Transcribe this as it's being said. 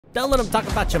Don't let him talk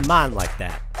about your mind like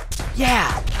that.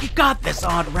 Yeah, you got this,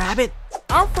 Odd Rabbit.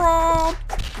 Alfred!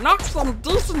 Knock some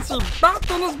decency back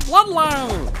in his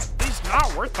bloodline! He's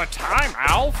not worth the time,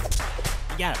 Alf.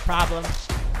 You got a problem?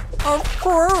 Of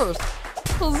course!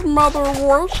 His mother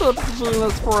worships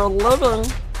Venus for a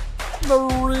living. The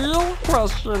real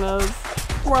question is,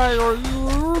 why are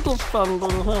you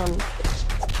defending him?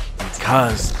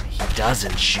 Because he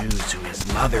doesn't choose who his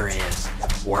mother is,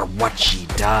 or what she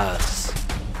does.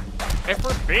 If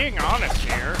we're being honest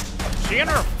here, she and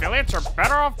her affiliates are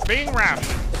better off being rationed.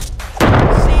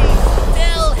 She's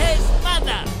still his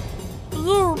mother!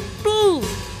 You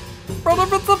beast! But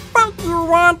if it's a fight you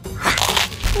want...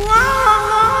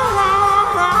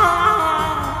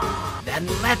 Then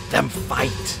let them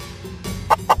fight.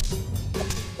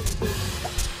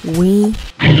 We...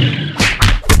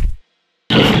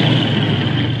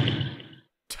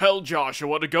 Tell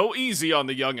Joshua to go easy on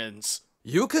the youngins.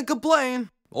 You can complain,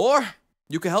 or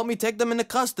you can help me take them into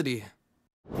custody.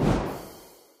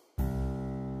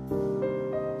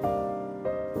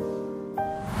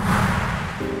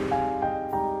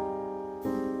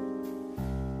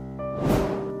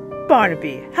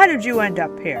 Barnaby, how did you end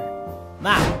up here?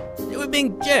 Ma, they were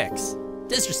being jerks.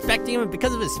 Disrespecting him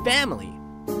because of his family.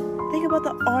 Think about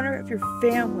the honor of your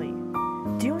family.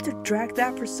 Do you want to drag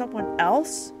that for someone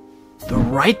else? The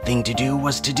right thing to do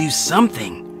was to do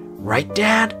something. Right,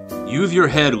 Dad? Use your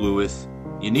head, Lewis.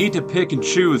 You need to pick and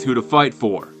choose who to fight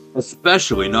for.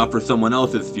 Especially not for someone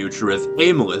else's future as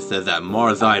aimless as that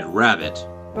Mars-eyed rabbit.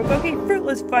 Provoking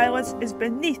fruitless violence is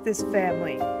beneath this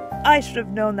family. I should have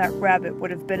known that rabbit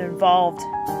would have been involved.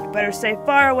 You better stay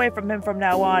far away from him from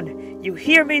now on. You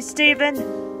hear me, Stephen?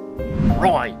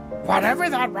 Roy, whatever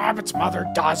that rabbit's mother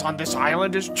does on this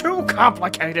island is too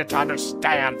complicated to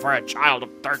understand for a child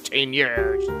of 13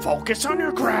 years. Focus on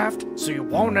your craft so you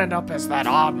won't end up as that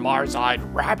odd Mars-eyed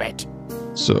rabbit.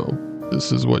 So,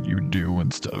 this is what you do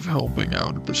instead of helping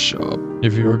out at the shop.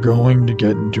 If you're going to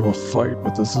get into a fight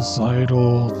with a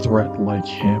societal threat like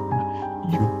him,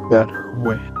 you better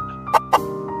win.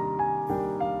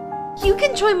 You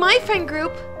can join my friend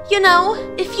group, you know,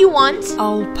 if you want.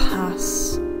 I'll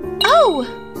pass. Oh!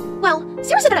 Well,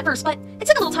 Sarah said that at first, but it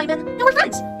took a little time and now we're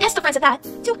friends. Best of friends at that. So,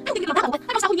 I don't think we know that level, but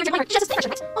I don't know how years admire just as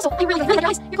friendships. Also, I really like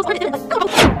guys. Your close friend didn't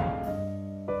like.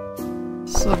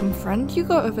 Some friend you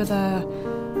got over there.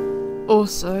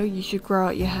 Also, you should grow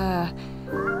out your hair.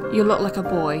 You look like a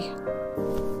boy.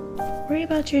 Worry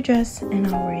about your dress, and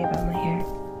I'll worry about my hair.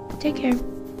 Take care.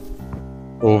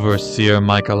 Overseer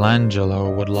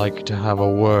Michelangelo would like to have a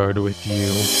word with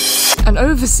you. An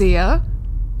overseer?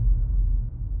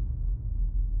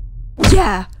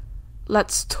 Yeah!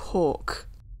 Let's talk.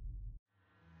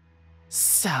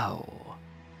 So,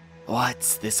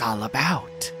 what's this all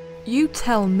about? You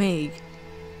tell me.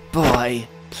 Boy,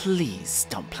 please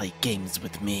don't play games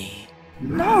with me.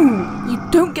 No! You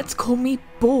don't get to call me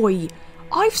boy.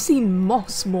 I've seen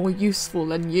Moss more useful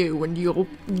than you and your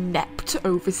inept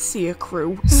overseer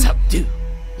crew. Subdue.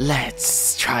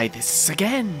 Let's try this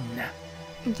again.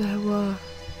 They were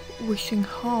wishing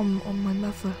harm on my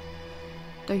mother.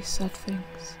 They said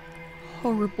things.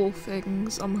 Horrible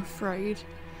things, I'm afraid.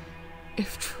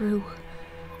 If true.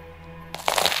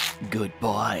 Good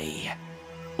boy.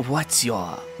 What's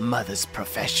your mother's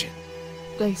profession?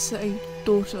 They say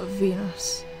daughter of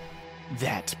Venus.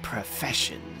 That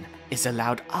profession is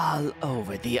allowed all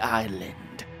over the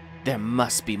island. There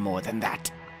must be more than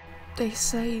that. They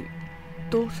say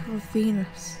daughter of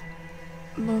Venus.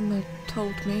 Mama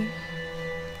told me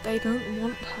they don't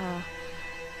want her,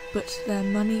 but their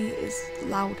money is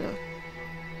louder.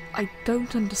 I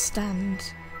don't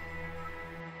understand.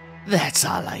 That's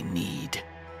all I need.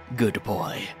 Good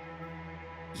boy.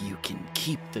 You can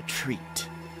keep the treat.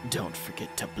 Don't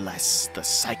forget to bless the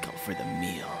cycle for the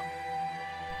meal.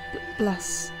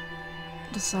 Bless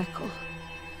the cycle.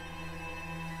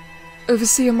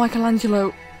 Overseer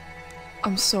Michelangelo,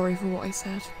 I'm sorry for what I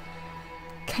said.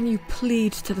 Can you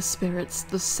plead to the spirits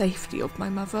the safety of my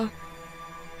mother?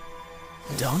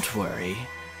 Don't worry.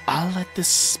 I'll let the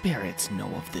spirits know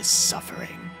of this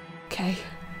suffering. Okay.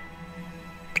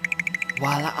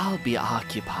 While I'll be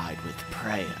occupied with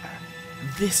prayer,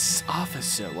 this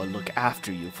officer will look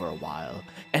after you for a while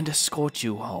and escort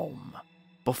you home.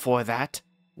 Before that,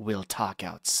 we'll talk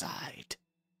outside.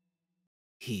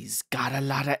 He's got a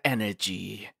lot of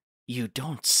energy. You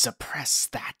don't suppress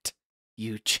that.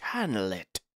 You channel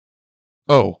it.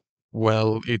 Oh,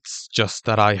 well, it's just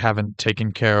that I haven't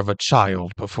taken care of a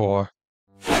child before.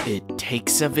 It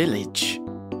takes a village.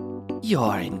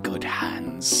 You're in good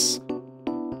hands.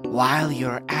 While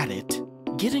you're at it,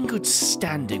 get in good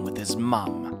standing with his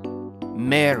mom.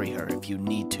 Marry her if you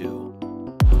need to.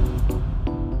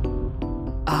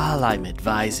 All I'm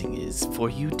advising is for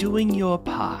you doing your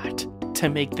part to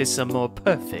make this a more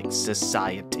perfect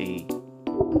society.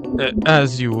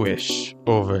 As you wish,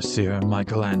 Overseer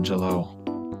Michelangelo.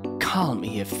 Call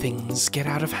me if things get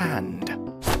out of hand.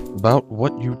 About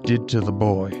what you did to the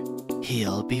boy.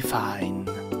 He'll be fine.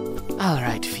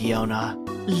 Alright, Fiona,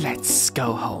 let's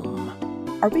go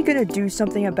home. Are we gonna do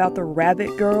something about the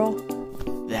rabbit girl?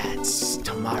 That's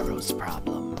tomorrow's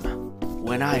problem.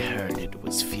 When I heard it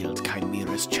was Field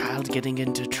Chimera's child getting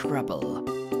into trouble,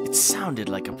 it sounded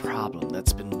like a problem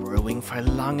that's been brewing for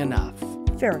long enough.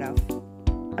 Fair enough.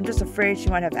 I'm just afraid she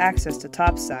might have access to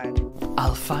Topside.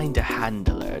 I'll find a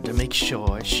handler to make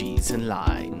sure she's in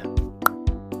line.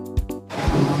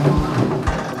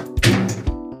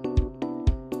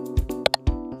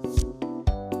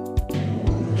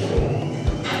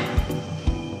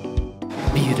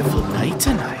 Beautiful night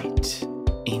tonight,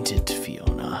 ain't it,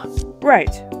 Fiona?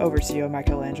 Right, Overseer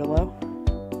Michelangelo.